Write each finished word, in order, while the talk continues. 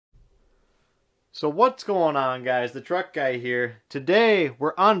So what's going on, guys? The truck guy here. Today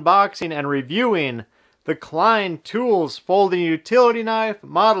we're unboxing and reviewing the Klein Tools folding utility knife,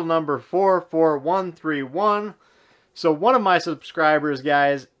 model number 44131. So one of my subscribers,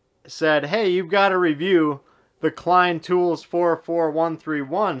 guys, said, hey, you've got to review the Klein Tools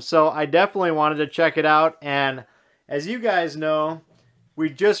 44131. So I definitely wanted to check it out, and as you guys know, we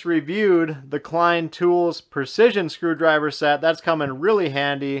just reviewed the Klein Tools precision screwdriver set. That's coming really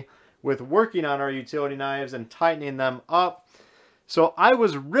handy with working on our utility knives and tightening them up. So I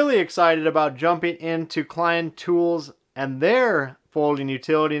was really excited about jumping into Klein Tools and their folding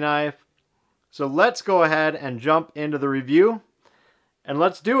utility knife. So let's go ahead and jump into the review, and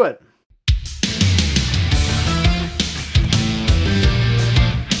let's do it.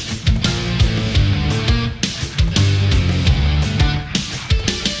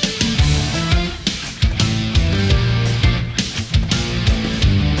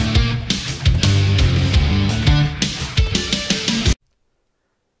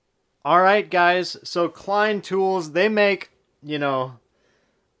 Alright guys, so Klein Tools, they make, a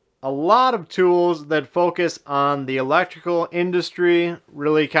lot of tools that focus on the electrical industry,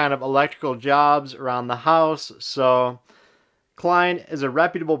 really kind of electrical jobs around the house. So Klein is a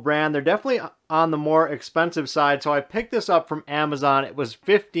reputable brand. They're definitely on the more expensive side. So I picked this up from Amazon. It was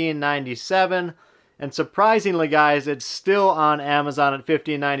 $15.97. And surprisingly, guys, it's still on Amazon at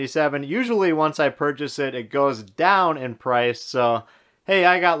 $15.97. Usually once I purchase it, it goes down in price. So hey,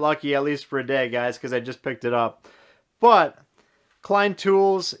 I got lucky, at least for a day, guys, because I just picked it up. But Klein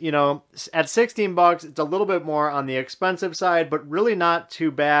Tools, at 16 bucks, it's a little bit more on the expensive side, but really not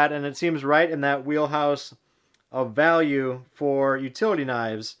too bad, and it seems right in that wheelhouse of value for utility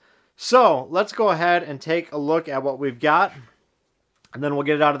knives. So let's go ahead and take a look at what we've got, and then we'll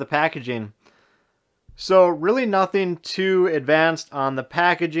get it out of the packaging. So really nothing too advanced on the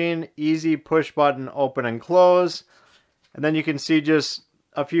packaging. Easy push button open and close. And then you can see just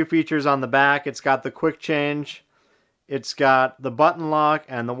a few features on the back. It's got the quick change. It's got the button lock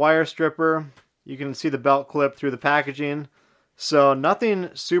and the wire stripper. You can see the belt clip through the packaging. So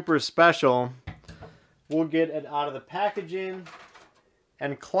nothing super special. We'll get it out of the packaging.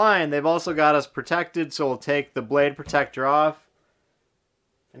 And Klein, they've also got us protected, so we'll take the blade protector off.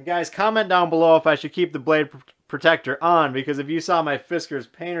 And guys, comment down below if I should keep the blade protector on, because if you saw my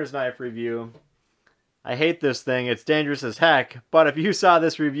Fiskars painter's knife review, I hate this thing, it's dangerous as heck, but if you saw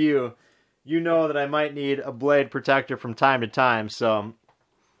this review, you know that I might need a blade protector from time to time, so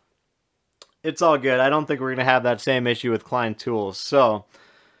it's all good. I don't think we're going to have that same issue with Klein Tools. So,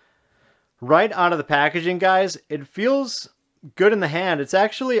 right out of the packaging, guys, it feels good in the hand. It's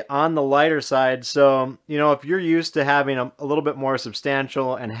actually on the lighter side, so, if you're used to having a little bit more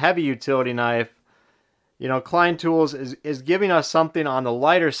substantial and heavy utility knife, Klein Tools is giving us something on the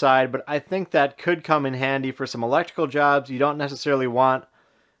lighter side, but I think that could come in handy for some electrical jobs. You don't necessarily want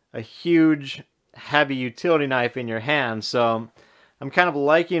a huge, heavy utility knife in your hand. So I'm kind of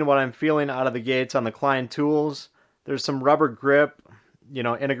liking what I'm feeling out of the gates on the Klein Tools. There's some rubber grip,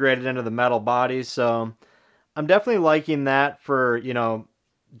 integrated into the metal body. So I'm definitely liking that for,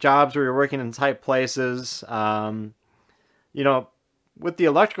 jobs where you're working in tight places. With the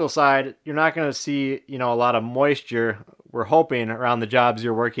electrical side, you're not going to see, a lot of moisture, we're hoping, around the jobs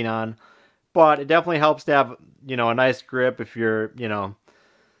you're working on. But it definitely helps to have, a nice grip if you're,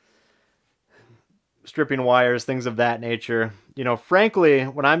 stripping wires, things of that nature. Frankly,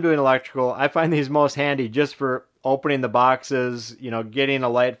 when I'm doing electrical, I find these most handy just for opening the boxes, getting a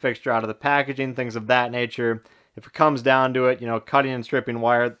light fixture out of the packaging, things of that nature. If it comes down to it, cutting and stripping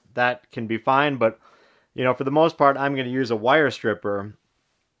wire, that can be fine, but for the most part, I'm going to use a wire stripper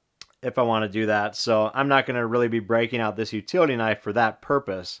if I want to do that. So I'm not going to really be breaking out this utility knife for that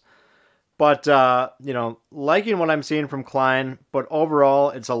purpose. But, liking what I'm seeing from Klein, but overall,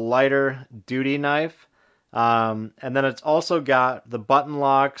 it's a lighter duty knife. And then it's also got the button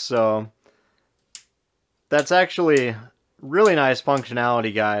lock, so that's actually really nice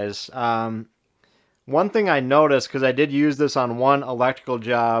functionality, guys. One thing I noticed, because I did use this on one electrical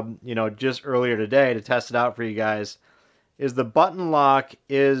job, just earlier today to test it out for you guys, is the button lock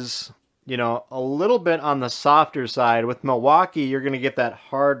is, a little bit on the softer side. With Milwaukee, you're going to get that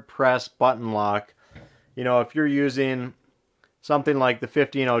hard press button lock. If you're using something like the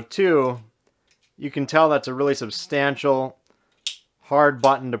 1502, you can tell that's a really substantial, hard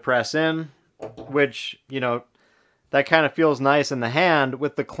button to press in, which, that kind of feels nice in the hand.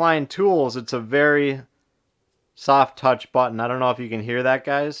 With the Klein Tools, it's a very soft touch button. I don't know if you can hear that,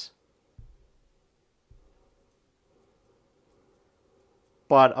 guys.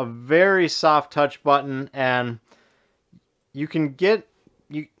 But a very soft touch button, and you can get,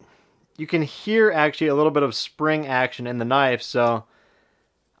 you can hear actually a little bit of spring action in the knife. So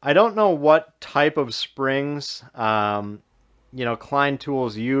I don't know what type of springs, Klein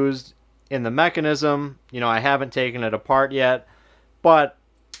Tools used in the mechanism. I haven't taken it apart yet, but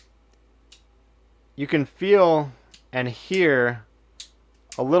you can feel and hear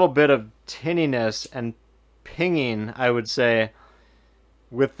a little bit of tinniness and pinging, I would say,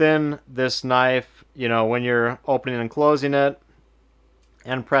 within this knife, when you're opening and closing it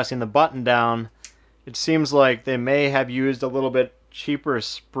and pressing the button down. It seems like they may have used a little bit cheaper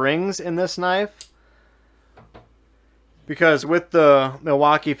springs in this knife, because with the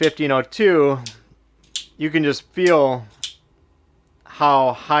Milwaukee 1502, you can just feel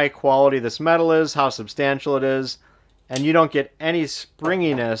how high quality this metal is, how substantial it is, and you don't get any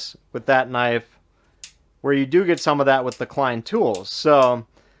springiness with that knife, where you do get some of that with the Klein tools. So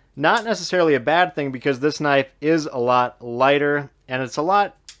not necessarily a bad thing, because this knife is a lot lighter, and it's a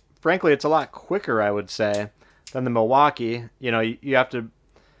lot, frankly, it's a lot quicker, I would say, than the Milwaukee.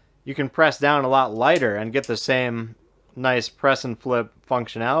 You can press down a lot lighter and get the same nice press and flip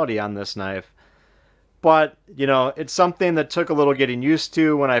functionality on this knife. But, it's something that took a little getting used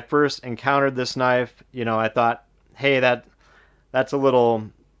to. When I first encountered this knife, I thought, hey, that's a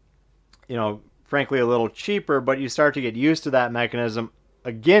little, frankly, a little cheaper, but you start to get used to that mechanism.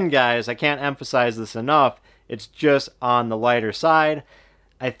 Again, guys, I can't emphasize this enough. It's just on the lighter side.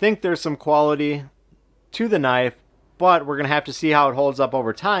 I think there's some quality to the knife, but we're going to have to see how it holds up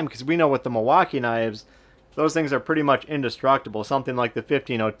over time, because we know with the Milwaukee knives, those things are pretty much indestructible. Something like the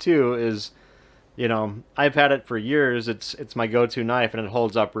 1502 is, I've had it for years. It's my go-to knife, and it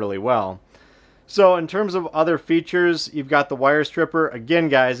holds up really well. So in terms of other features, you've got the wire stripper. Again,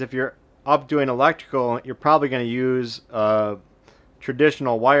 guys, if you're up doing electrical, you're probably going to use a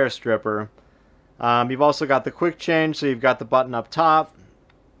traditional wire stripper. You've also got the quick change, so you've got the button up top,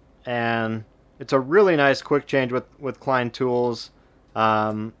 and it's a really nice quick change with Klein tools.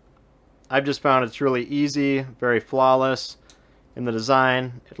 I've just found it's really easy, very flawless in the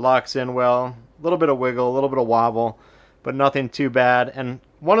design. It locks in well, a little bit of wiggle, a little bit of wobble, but nothing too bad. And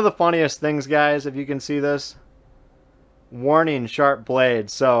one of the funniest things, guys, if you can see this, warning, sharp blade.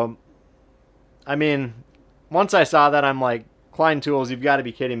 So, I mean, once I saw that, I'm like, Klein tools, you've got to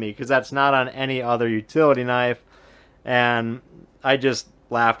be kidding me, because that's not on any other utility knife. And I just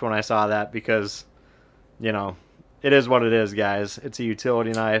laughed when I saw that, because, it is what it is, guys. It's a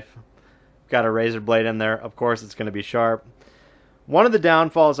utility knife. Got a razor blade in there. Of course, it's going to be sharp. One of the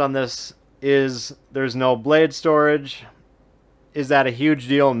downfalls on this is there's no blade storage. Is that a huge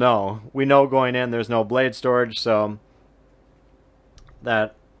deal? No. We know going in there's no blade storage, so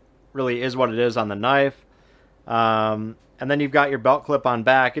that really is what it is on the knife. And then you've got your belt clip on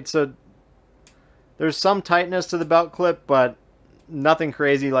back. There's some tightness to the belt clip, but nothing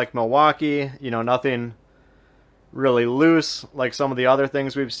crazy like Milwaukee. Nothing really loose like some of the other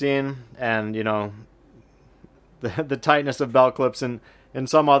things we've seen. And the tightness of belt clips in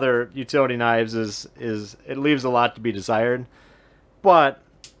some other utility knives is it leaves a lot to be desired. But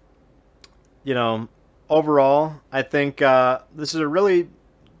overall, I think this is a really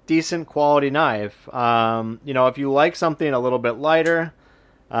decent quality knife. If you like something a little bit lighter,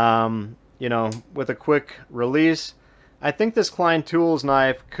 with a quick release, I think this Klein Tools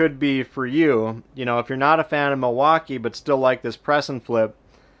knife could be for you. If you're not a fan of Milwaukee but still like this press and flip,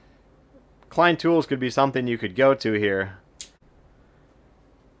 Klein Tools could be something you could go to here.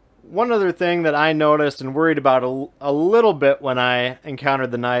 One other thing that I noticed and worried about a little bit when I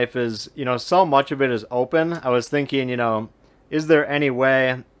encountered the knife is, so much of it is open. I was thinking, is there any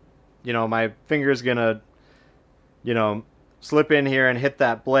way, my finger's gonna, slip in here and hit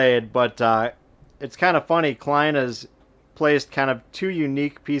that blade? But it's kind of funny. Klein has placed kind of two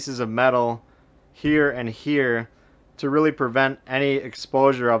unique pieces of metal here and here to really prevent any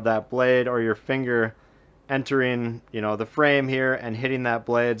exposure of that blade or your finger entering, the frame here and hitting that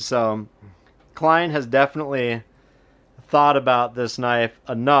blade. So Klein has definitely thought about this knife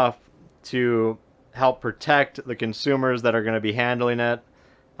enough to help protect the consumers that are going to be handling it.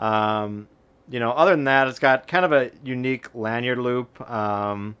 Other than that, it's got kind of a unique lanyard loop.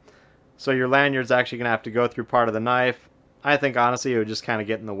 So your lanyard's actually going to have to go through part of the knife. I think, honestly, it would just kind of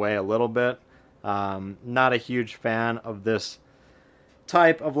get in the way a little bit. Not a huge fan of this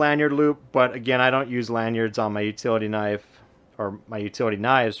type of lanyard loop, but again, I don't use lanyards on my utility knife, or my utility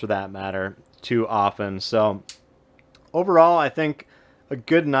knives for that matter, too often. So overall, I think a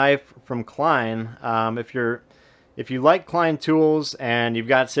good knife from Klein. If you like Klein tools and you've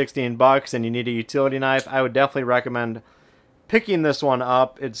got $16 and you need a utility knife, I would definitely recommend picking this one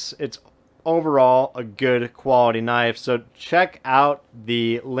up. It's overall a good quality knife. So check out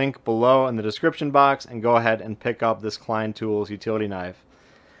the link below in the description box and go ahead and pick up this Klein Tools utility knife.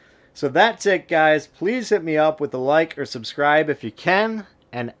 So that's it, guys. Please hit me up with a like or subscribe if you can.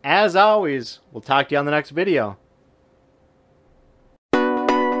 And as always, we'll talk to you on the next video.